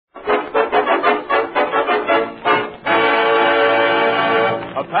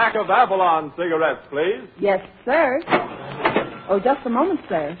pack of Avalon cigarettes, please. Yes, sir. Oh, just a moment,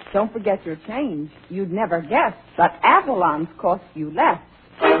 sir. Don't forget your change. You'd never guess that Avalon's cost you less.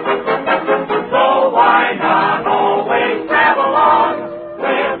 So why not always travel on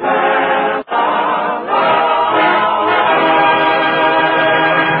with Avalon?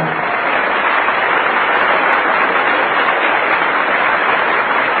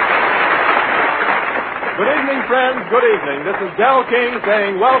 Good evening, friends. Good evening. This is Del King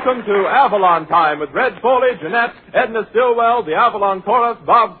saying welcome to Avalon Time with Red Foley, Jeanette, Edna Stillwell, the Avalon Chorus,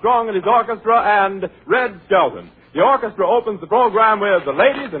 Bob Strong and his orchestra, and Red Skelton. The orchestra opens the program with The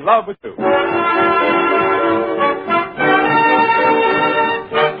Ladies in Love with You.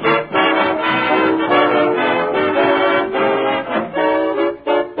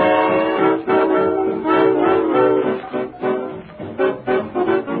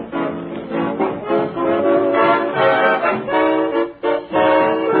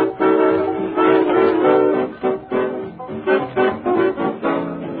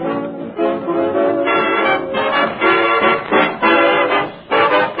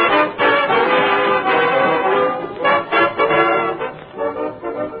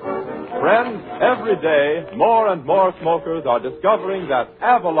 Every day, more and more smokers are discovering that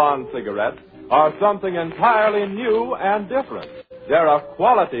Avalon cigarettes are something entirely new and different. They're a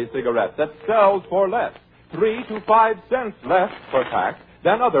quality cigarette that sells for less, 3 to 5 cents less per pack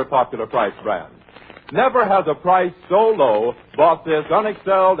than other popular price brands. Never has a price so low bought this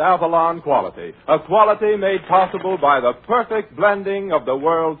unexcelled Avalon quality, a quality made possible by the perfect blending of the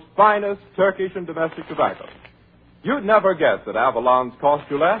world's finest Turkish and domestic tobacco. You'd never guess that Avalon's cost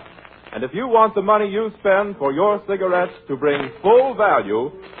you less. And if you want the money you spend for your cigarettes to bring full value,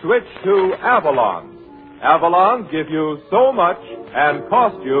 switch to Avalon. Avalons give you so much and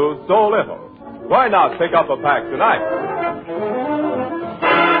cost you so little. Why not pick up a pack tonight?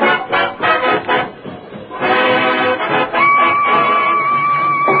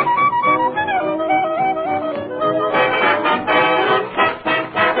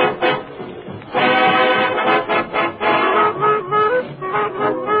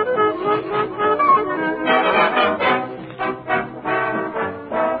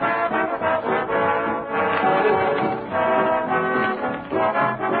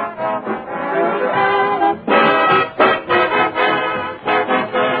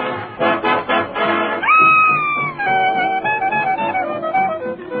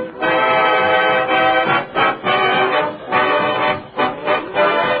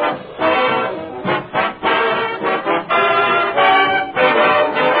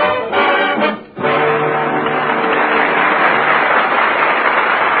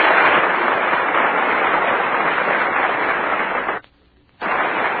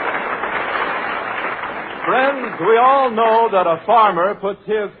 We all know that a farmer puts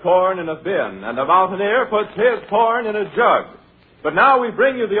his corn in a bin, and a mountaineer puts his corn in a jug. But now we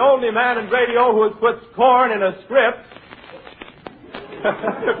bring you the only man in radio who puts corn in a script,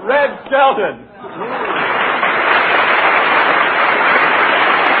 Red Skelton.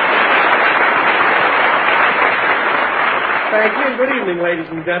 Thank you, and good evening, ladies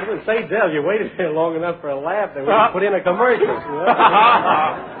and gentlemen. Say, Del, you waited here long enough for a laugh that we put in a commercial.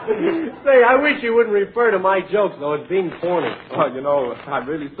 Say, I wish you wouldn't refer to my jokes, though, as being corny. Well, you know, I'm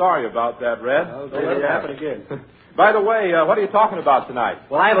really sorry about that, Red. Don't let it happen again. By the way, what are you talking about tonight?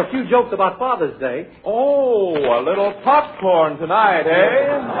 Well, I have a few jokes about Father's Day. Oh, a little popcorn tonight,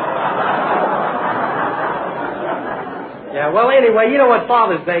 eh? Yeah, well, anyway, you know what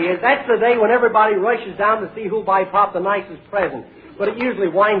Father's Day is. That's the day when everybody rushes down to see who'll buy Pop the nicest present. But it usually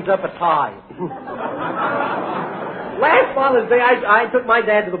winds up a tie. Last Father's Day, I took my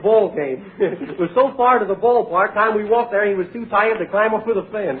dad to the ball game. It was so far to the ballpark, time we walked there, he was too tired to climb up with a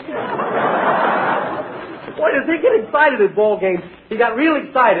fence. Boy, does he get excited at ball games. He got real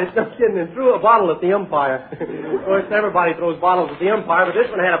excited, no kidding, and threw a bottle at the umpire. Of course, everybody throws bottles at the umpire, but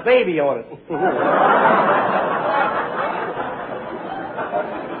this one had a baby on it.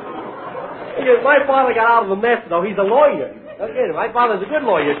 My father got out of the mess, though. He's a lawyer. Okay, my father's a good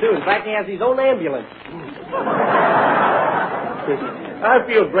lawyer, too. In fact, he has his own ambulance. I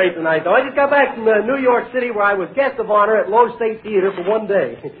feel great tonight, though. I just got back from New York City, where I was guest of honor at Lowe State Theater for one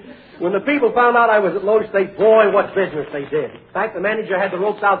day. When the people found out I was at Lowe State, boy, what business they did. In fact, the manager had the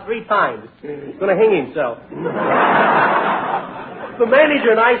ropes out 3 times. He's going to hang himself. The manager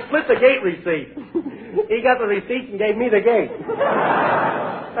and I split the gate receipt. He got the receipt and gave me the gate.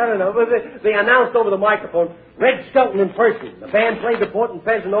 I don't know, but they announced over the microphone, Red Skelton in person. The band played the Port and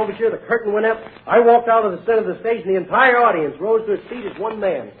Pheasant Overture, the curtain went up, I walked out of the center of the stage, and the entire audience rose to its feet as one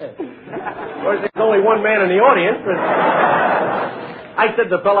man. Of course, there's only one man in the audience, but I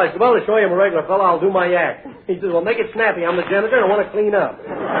said to the fella, I said, well, to show you I'm a regular fella, I'll do my act. He said, well, make it snappy. I'm the janitor and I want to clean up.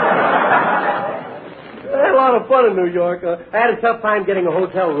 I had a lot of fun in New York. I had a tough time getting a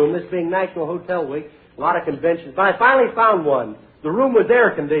hotel room, this being National Hotel Week. A lot of conventions. But I finally found one. The room was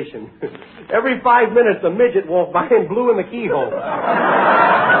air conditioned. Every 5 minutes, a midget walked by and blew in the keyhole.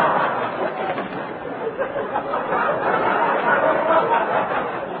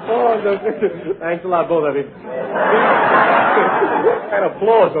 Thanks a lot, both of you. That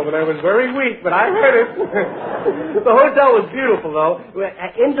applause over there was very weak, but I heard it. The hotel was beautiful, though.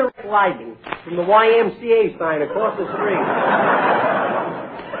 Indirect lighting from the YMCA sign across the street.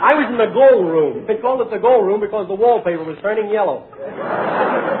 I was in the gold room. They called it the gold room because the wallpaper was turning yellow. But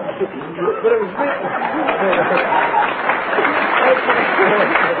it was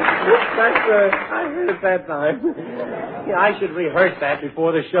I heard it that time. Yeah, I should rehearse that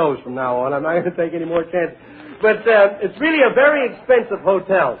before the shows from now on. I'm not going to take any more chances. But it's really a very expensive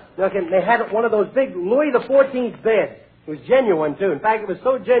hotel. Look, and they had one of those big Louis XIV beds. It was genuine, too. In fact, it was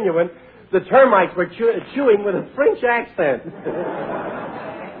so genuine, the termites were chewing with a French accent.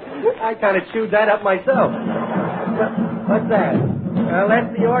 I kind of chewed that up myself. What's that?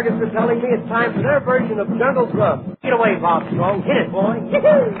 That's the orchestra telling me it's time for their version of Jungle Drum. Get away, Bob Strong. Hit it, boy.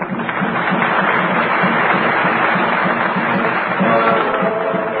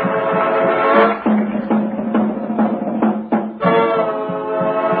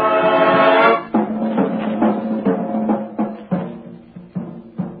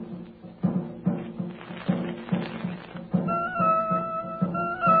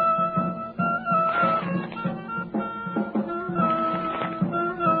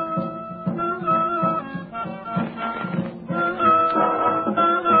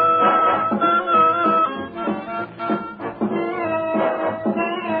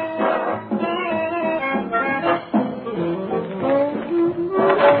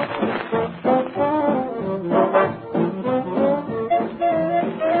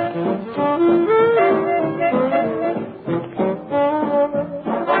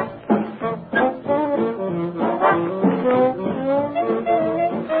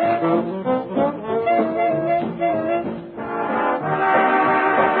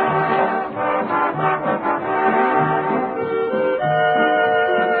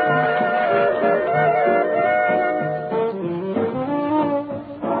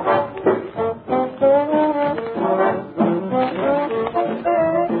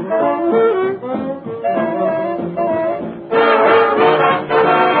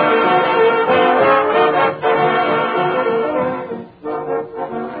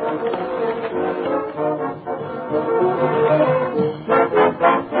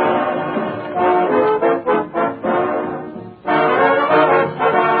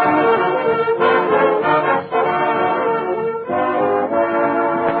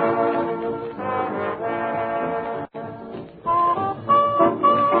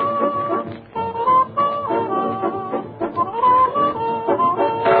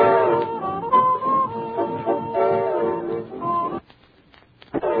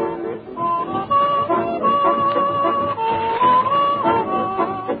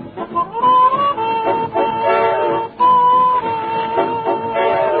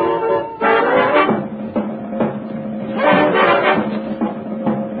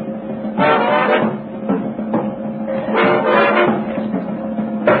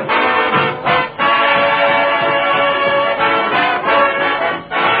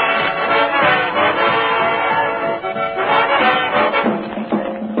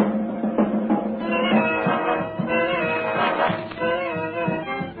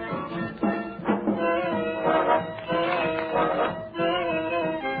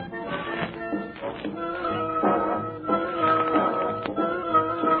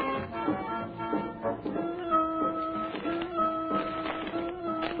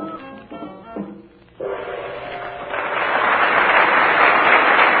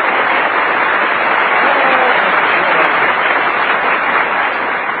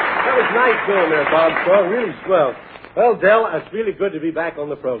 Going there, Bob Strong. Really swell. Well, Del, it's really good to be back on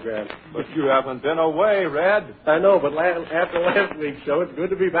the program. But you haven't been away, Red. I know, but after last week's show, it's good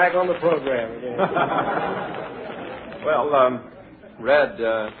to be back on the program again. Well, Red,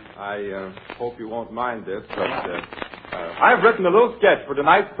 I hope you won't mind this, but I've written a little sketch for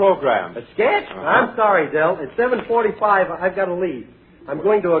tonight's program. A sketch? Uh-huh. I'm sorry, Del. At 7:45, I've got to leave. I'm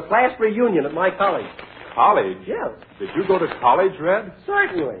going to a class reunion at my college. College? Yeah. Did you go to college, Red?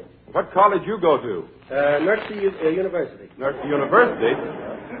 Certainly. What college you go to? Nurse University. Nurse University?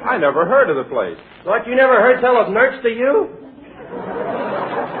 I never heard of the place. What, you never heard tell of Nurse to you?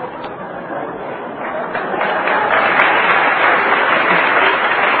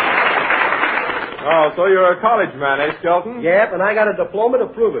 So you're a college man, eh, Skelton? Yep, and I got a diploma to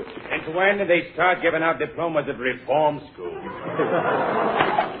prove it. Since when did they start giving out diplomas at reform school?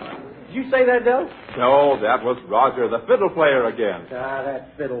 Did you say that, Del? No, that was Roger, the fiddle player again. Ah,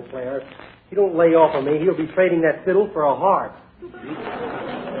 that fiddle player. He don't lay off on me. He'll be trading that fiddle for a harp.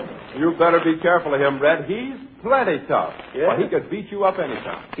 You better be careful of him, Red. He's plenty tough. Yeah? Well, he could beat you up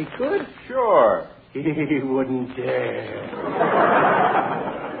anytime. He could? Sure. He wouldn't dare.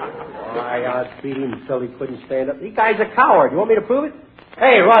 Why, I'd beat him till he couldn't stand up. The guy's a coward. You want me to prove it?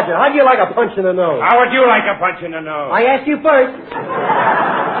 Hey, Roger, how'd you like a punch in the nose? How would you like a punch in the nose? I asked you first.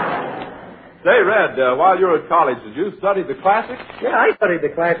 Say, Red, while you were at college, did you study the classics? Yeah, I studied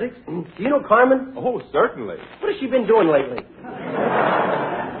the classics. Do you know Carmen? Oh, certainly. What has she been doing lately?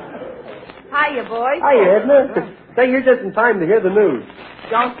 Hiya, boys. Hi, Edna. Say, you're just in time to hear the news.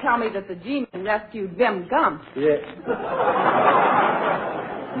 Don't tell me that the G-Men rescued Vim Gump. Yeah.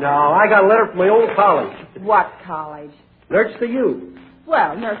 No, I got a letter from my old college. What college? Nurse to you.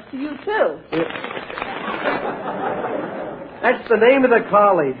 Well, nurse to you, too. That's the name of the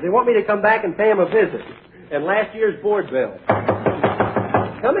college. They want me to come back and pay them a visit. And last year's board bill.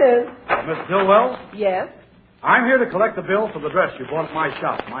 Come in. Miss Dillwell, Yes? I'm here to collect the bill for the dress you bought at my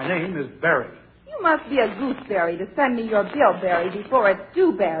shop. My name is Barry. You must be a gooseberry to send me your bill, Barry, before it's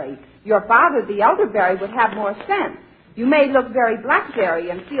due, Barry. Your father, the elderberry, would have more sense. You may look very blackberry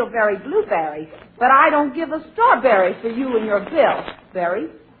and feel very blueberry, but I don't give a strawberry for you and your bill, Barry.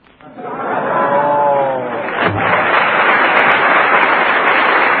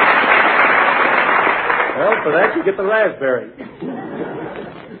 Well, for that you get the raspberry.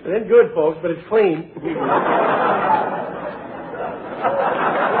 It ain't good, folks, but it's clean.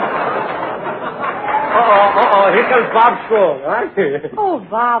 Here comes Bob Strong, huh? Oh,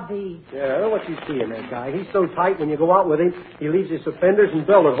 Bobby. Yeah, I don't know what you see in that guy. He's so tight when you go out with him, he leaves his suspenders and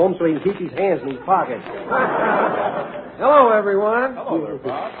belt at home so he can keep his hands in his pockets. Hello, everyone. Hello there,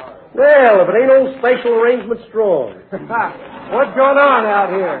 Bob. Well, if it ain't old Special Arrangement Strong. What's going on out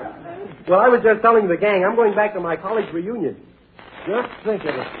here? Well, I was just telling the gang I'm going back to my college reunion. Just think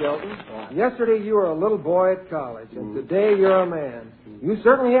of it, Skelton. Yesterday you were a little boy at college, and today you're a man. You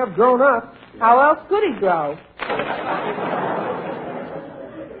certainly have grown up. How else could he grow?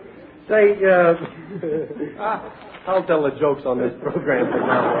 Say, I'll tell the jokes on this program from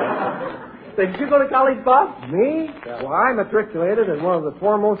now on. Say, did you go to college, Bob? Me? Yeah. Well, I matriculated in one of the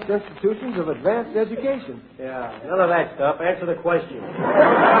foremost institutions of advanced education. Yeah, none of that stuff. Answer the question.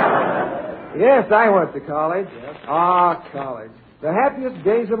 Yes, I went to college. Yes. Ah, college. The happiest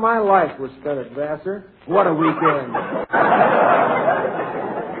days of my life were spent at Vassar. What a weekend.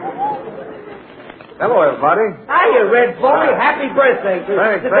 Hello, everybody. Hiya, Red Foley. Happy birthday.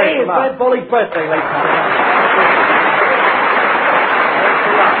 Thanks, Today is Red Foley's birthday, ladies and gentlemen.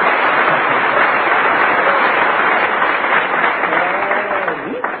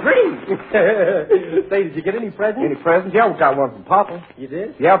 Say, did you get any presents? Any presents? Yeah, we got one from Papa. You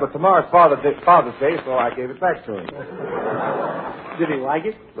did? Yeah, but tomorrow's Father's Day, so I gave it back to him. Did he like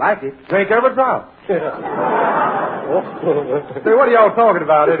it? Like it? Drink every drop. Say, what are y'all talking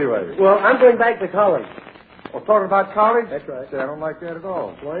about anyway? Well, I'm going back to college. Well, talking about college? That's right. Say, I don't like that at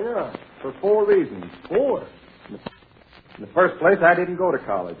all. Why not? For 4 reasons. 4? In the first place, I didn't go to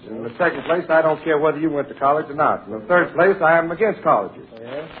college. In the second place, I don't care whether you went to college or not. In the third place, I am against colleges. Oh,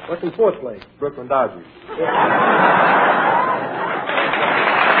 yeah? What's in fourth place? Brooklyn Dodgers.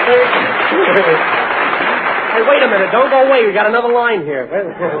 Hey, wait a minute. Don't go away. We got another line here.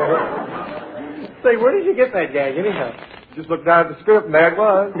 Say, where did you get that gag, anyhow? Just looked down at the script, and there it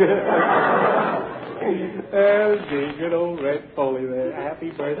was. Oh, gee, good old Red Foley there.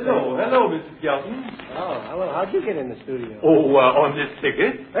 Happy birthday. Hello, Mr. Skelton. Oh, hello. How'd you get in the studio? Oh, on this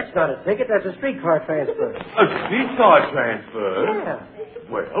ticket? That's not a ticket. That's a streetcar transfer. A streetcar transfer? Yeah.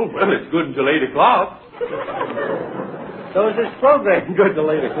 Well, it's good until 8 o'clock. So is this program good till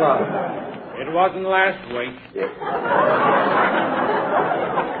 8 o'clock? It wasn't last week.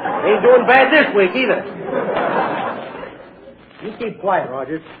 Ain't doing bad this week either. You keep quiet,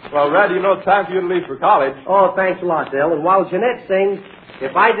 Rogers. Well, Red, you know it's time for you to leave for college. Oh, thanks a lot, Dell. And while Jeanette sings,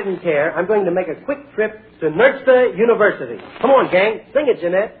 if I didn't care, I'm going to make a quick trip to Nersta University. Come on, gang. Sing it,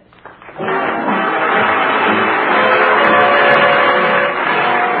 Jeanette.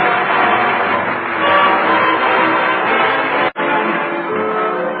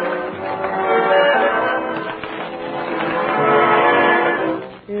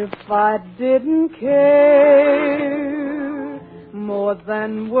 If I didn't care more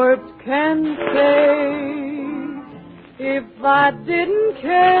than words can say, if I didn't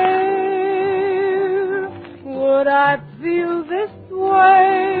care, would I feel this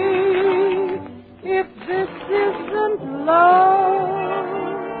way? If love,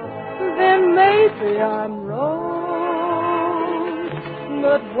 then maybe I'm wrong.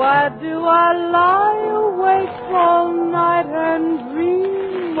 But why do I lie awake all night and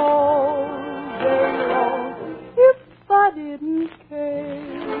dream all day long? If I didn't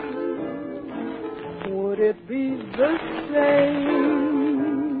care, would it be the same?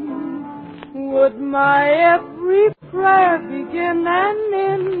 Would my every prayer begin and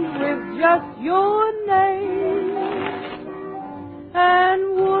end with just your name? And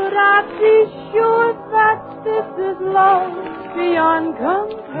would I be sure that this is love beyond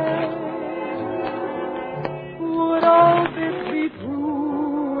compare? Would all this be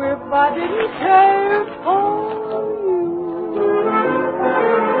true if I didn't care for you?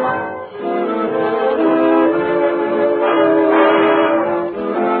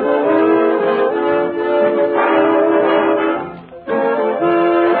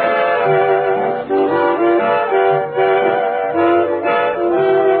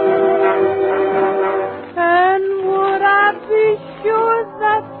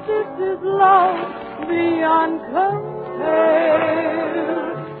 Beyond compare.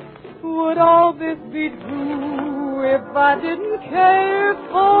 Would all this be true if I didn't care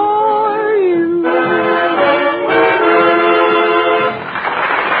for you?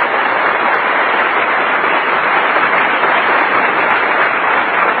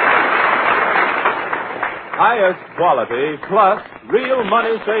 Highest quality plus real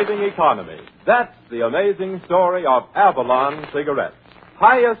money-saving economy. That's the amazing story of Avalon cigarettes.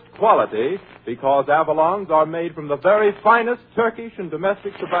 Highest quality because Avalons are made from the very finest Turkish and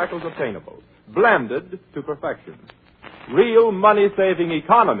domestic tobaccos obtainable, blended to perfection. Real money-saving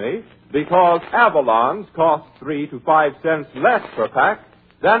economy because Avalons cost 3 to 5 cents less per pack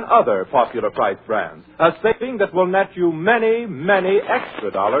than other popular price brands, a saving that will net you many, many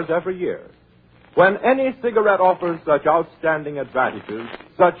extra dollars every year. When any cigarette offers such outstanding advantages,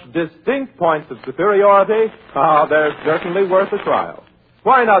 such distinct points of superiority, they're certainly worth a trial.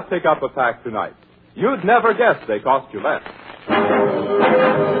 Why not pick up a pack tonight? You'd never guess they cost you less.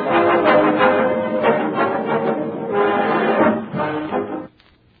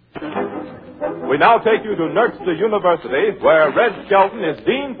 We now take you to Nerkster University, where Red Skelton is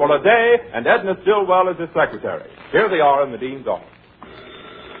dean for a day and Edna Stillwell is his secretary. Here they are in the dean's office.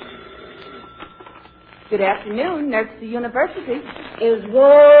 Good afternoon, Nerkster University. Is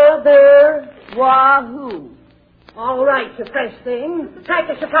war there? Wahoo. All right, your fresh thing.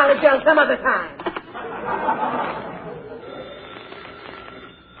 Practice your college yell some other time.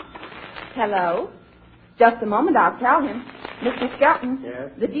 Hello. Just a moment, I'll tell him. Mr. Skelton,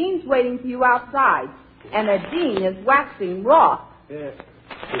 Yes? the dean's waiting for you outside, and the dean is waxing Roth. Yes.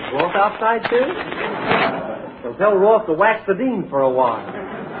 Is Roth outside, too? Well, tell Roth to wax the dean for a while.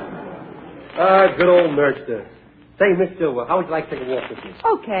 Good old Nerkster. Say, Miss Stillwell, how would you like to take a walk with me?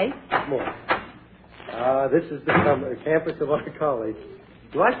 Okay. Come on. This is the campus of our college.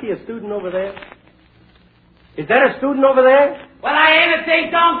 Do I see a student over there? Is that a student over there? Well, I ain't a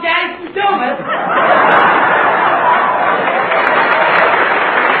ding-dong Jackson Dumas.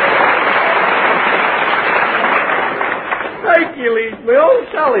 Hercules, my old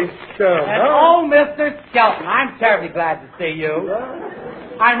college chum. And oh, Mr. Skelton, I'm terribly glad to see you.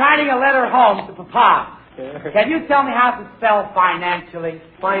 I'm writing a letter home to Papa. Can you tell me how to spell financially?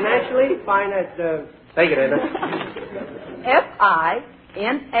 Financially? Take it, Edna. Financially.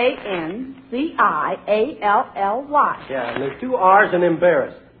 Yeah, and there's 2 R's and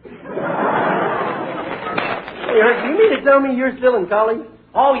embarrassed. Hey, Herc, you mean to tell me you're still in college?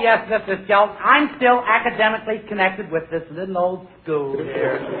 Oh, yes, Mr. Skelton. I'm still academically connected with this little old school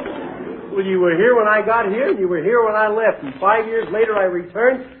here. Well, you were here when I got here, and you were here when I left, and 5 years later I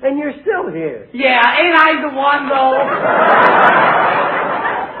returned, and you're still here. Yeah, ain't I the one, though?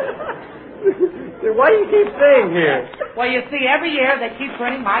 Then why do you keep staying here? Well, you see, every year they keep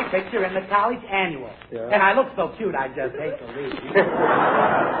printing my picture in the college annual. Yeah. And I look so cute, I just hate to leave.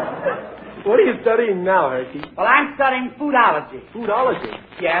 What are you studying now, Herky? Well, I'm studying foodology. Foodology?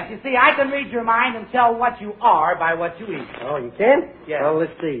 Yes, you see, I can read your mind and tell what you are by what you eat. Oh, you can? Yes. Well,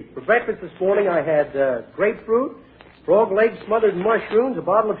 let's see. For breakfast this morning, I had grapefruit, frog legs smothered in mushrooms, a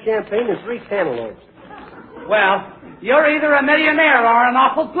bottle of champagne, and 3 cantaloupes. Well, you're either a millionaire or an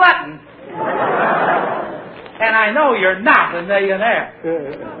awful glutton. And I know you're not a millionaire.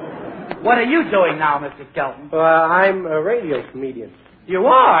 What are you doing now, Mr. Skelton? I'm a radio comedian. You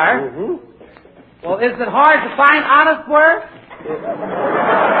are? Mm-hmm. Well, is it hard to find honest work?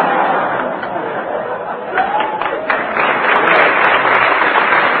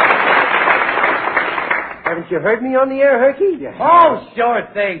 Haven't you heard me on the air, Herky? Oh, sure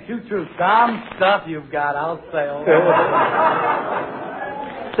thing. Too true. Some stuff you've got, I'll say.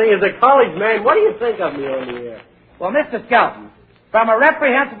 Say, as a college man, what do you think of me on the air? Well, Mr. Skelton, from a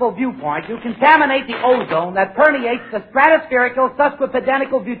reprehensible viewpoint, you contaminate the ozone that permeates the stratospherical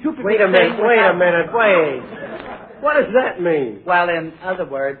susquipedenical vituperative... Wait a minute. What does that mean? Well, in other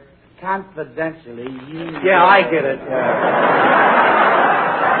words, confidentially, you... Yeah, I get it.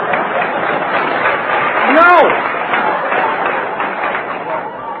 No!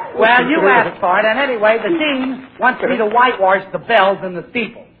 Well, you asked for it, and anyway, the dean wants me to whitewash the bells in the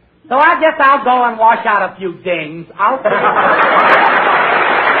steeple. So I guess I'll go and wash out a few dings. Good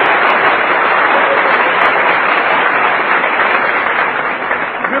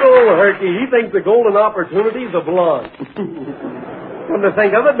old Herky. He thinks the golden opportunity is a blonde. Come to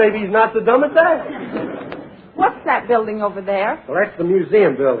think of it, maybe he's not so dumb at that. What's that building over there? Well, that's the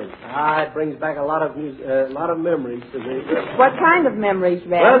museum building. It brings back a lot of memories to me. What kind of memories,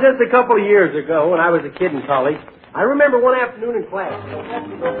 Red? Well, just a couple of years ago, when I was a kid in college, I remember one afternoon in class.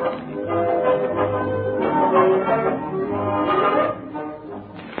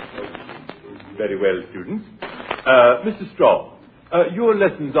 Very well, students. Mr. Strong, your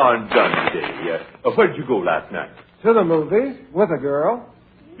lessons aren't done today. Where did you go last night? To the movies with a girl.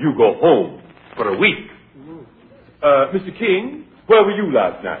 You go home for a week. Mr. King, where were you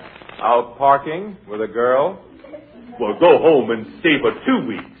last night? Out parking with a girl. Well, go home and stay for 2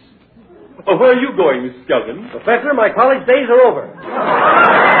 weeks. Where are you going, Mr. Skelton? Professor, my college days are over.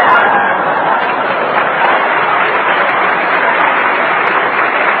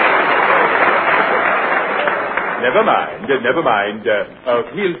 Never mind.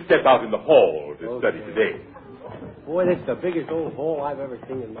 We'll step out in the hall to study today. Boy, this is the biggest old hall I've ever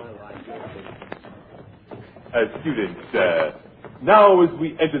seen in my life. Students, now as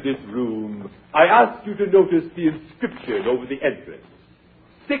we enter this room, I ask you to notice the inscription over the entrance.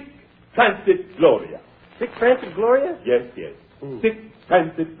 Sic Transit Gloria. Sic Transit Gloria? Yes. Sic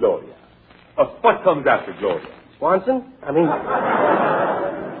Transit Gloria. What comes after Gloria? Swanson?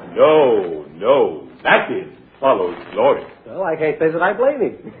 No. Latin follows Gloria. Well, I can't say that I blame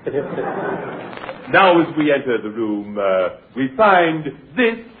him. Now as we enter the room, we find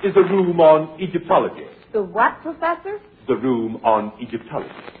this is a room on Egyptology. The what, Professor? The room on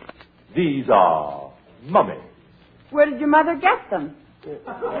Egyptology. These are mummies. Where did your mother get them?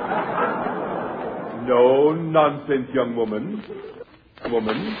 No nonsense, young woman.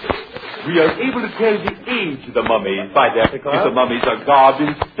 We are able to tell the age of the mummies by their... If the mummies are garbed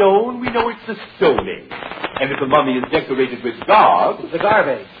in stone, we know it's the Stone Age. And if the mummy is decorated with garb... The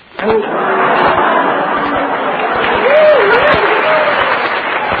garbage.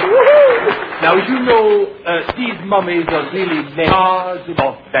 Now, as you know, these mummies are really large and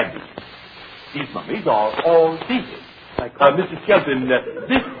authentic. These mummies are all dated. Mr. Skelton,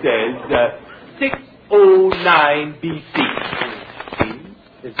 this says 609 B.C.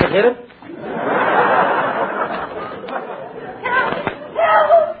 Did you hit him?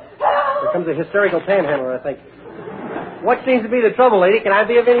 Here comes a hysterical panhandler, I think. What seems to be the trouble, lady? Can I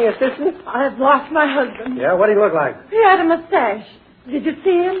be of any assistance? I've lost my husband. Yeah, what did he look like? He had a mustache. Did you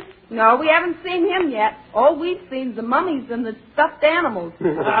see him? No, we haven't seen him yet. All we've seen is the mummies and the stuffed animals.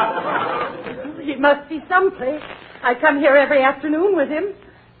 He must be someplace. I come here every afternoon with him.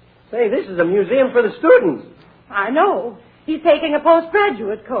 Say, this is a museum for the students. I know. He's taking a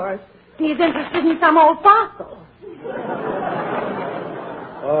postgraduate course. He's interested in some old fossil.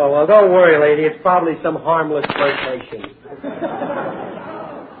 Oh, well, don't worry, lady. It's probably some harmless flirtation.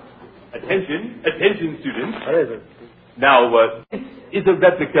 Attention, students. What is it? Now, this is a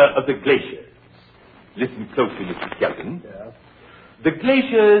replica of the glaciers. Listen closely, Mr. Skelton. Yeah. The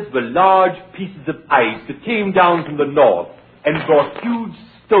glaciers were large pieces of ice that came down from the north and brought huge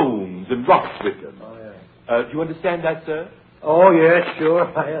stones and rocks with them. Oh, yeah. Do you understand that, sir? Oh, yes, sure.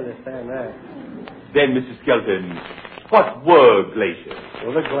 I understand that. Then, Mr. Skelton, what were glaciers?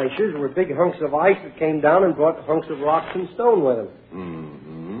 Well, the glaciers were big hunks of ice that came down and brought hunks of rocks and stone with them.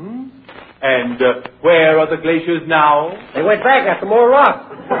 Mm-hmm. And where are the glaciers now? They went back after more rocks.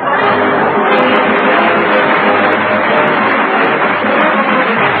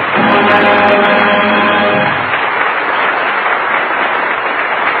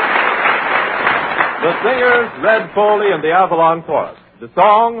 The singers, Red Foley and the Avalon Chorus. The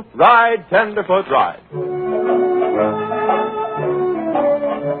song, Ride, Tenderfoot, Ride.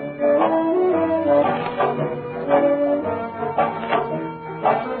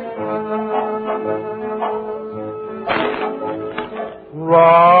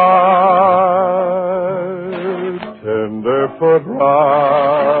 Ride, tenderfoot,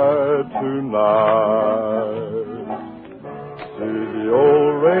 ride tonight.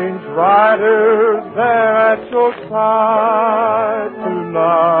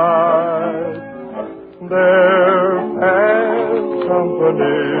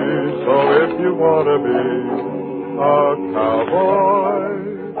 company. So if you want to be a cowboy,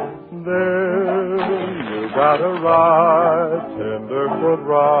 then you gotta ride tenderfoot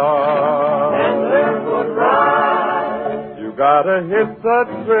ride. Tenderfoot ride. You gotta hit the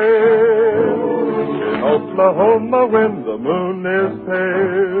trail in Oklahoma when the moon is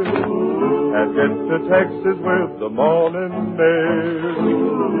pale, and get to Texas with the morning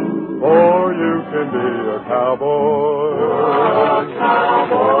mail. Or you can be a cowboy. A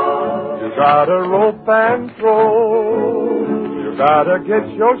cowboy. You gotta rope and throw. You gotta get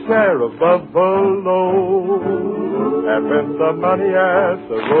your share of buffalo, and win the money at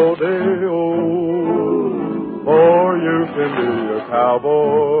the rodeo. Or you can be a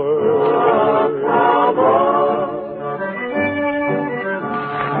cowboy. A cowboy.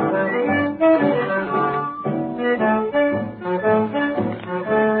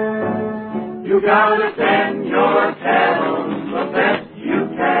 You gotta tend your cattle the best you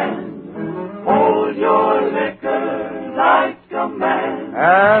can. Hold your liquor like a man.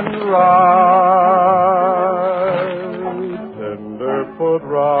 And ride, tenderfoot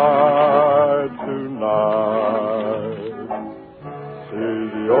ride tonight. See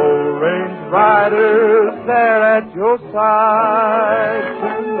the old range riders there at your side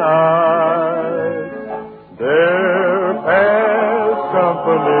tonight. They're past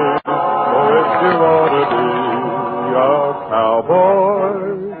company. If you want to be a cowboy,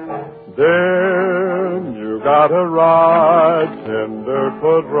 then you gotta ride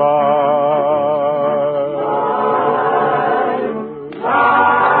tenderfoot ride.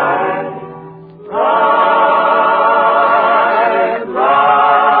 Ride, ride, ride.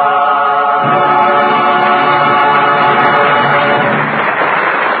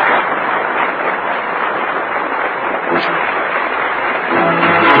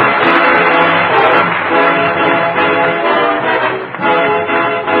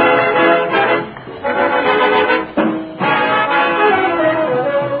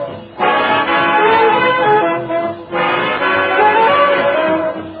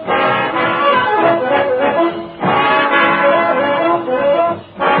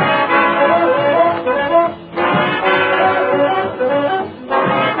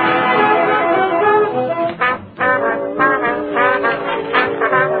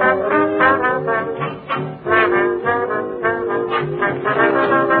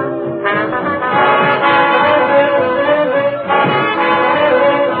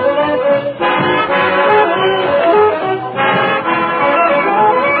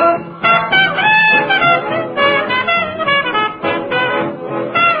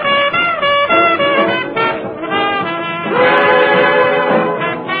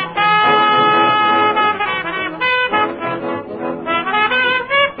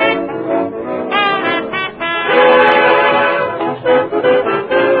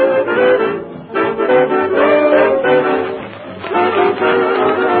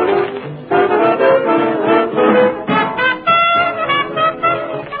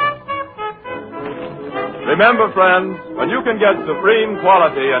 Remember, friends, when you can get supreme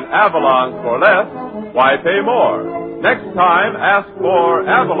quality in Avalon for less, why pay more? Next time, ask for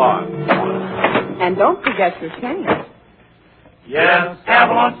Avalon. And don't forget your change. Yes,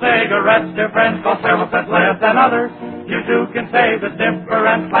 Avalon cigarettes, dear friends, cost several cents less than others. You too can save the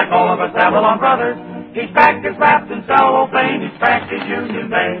difference like all of us Avalon brothers. Each pack is wrapped in cellophane, each pack is union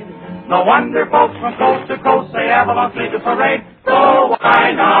made. No wonder folks from coast to coast say Avalon's lead the parade. So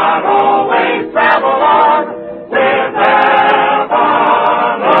why not always travel on with Avalon?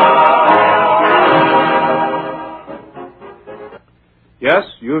 Yes,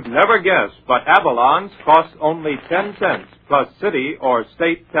 you'd never guess, but Avalon's cost only 10 cents plus city or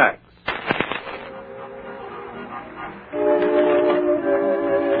state tax.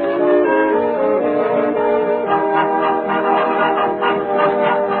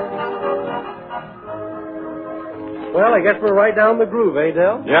 Well, I guess we're right down the groove, eh,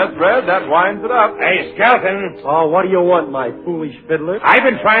 Del? Yes, Fred, that winds it up. Hey, Skelton. Oh, what do you want, my foolish fiddler? I've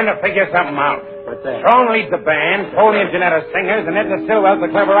been trying to figure something out. What's that? Strong leads the band, Tony and Janetta singers, and Edna Stilwell's the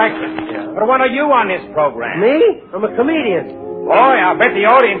clever actress. Yeah. But what are you on this program? Me? I'm a comedian. Boy, I'll bet the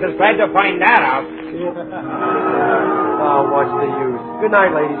audience is glad to find that out. Oh, what's the use? Good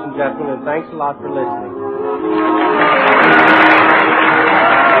night, ladies and gentlemen, and thanks a lot for listening.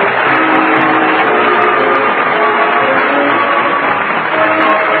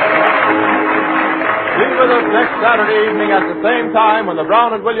 Be with us next Saturday evening at the same time when the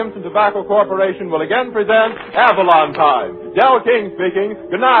Brown and Williamson Tobacco Corporation will again present Avalon Time. Del King speaking.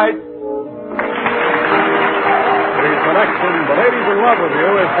 Good night. Here's selection, The Ladies in Love with You,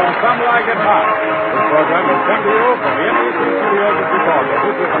 is from Some Like It Hot. This program has come to you from the NBC studios of Chicago.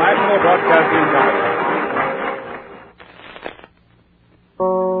 This is the National Broadcasting Company.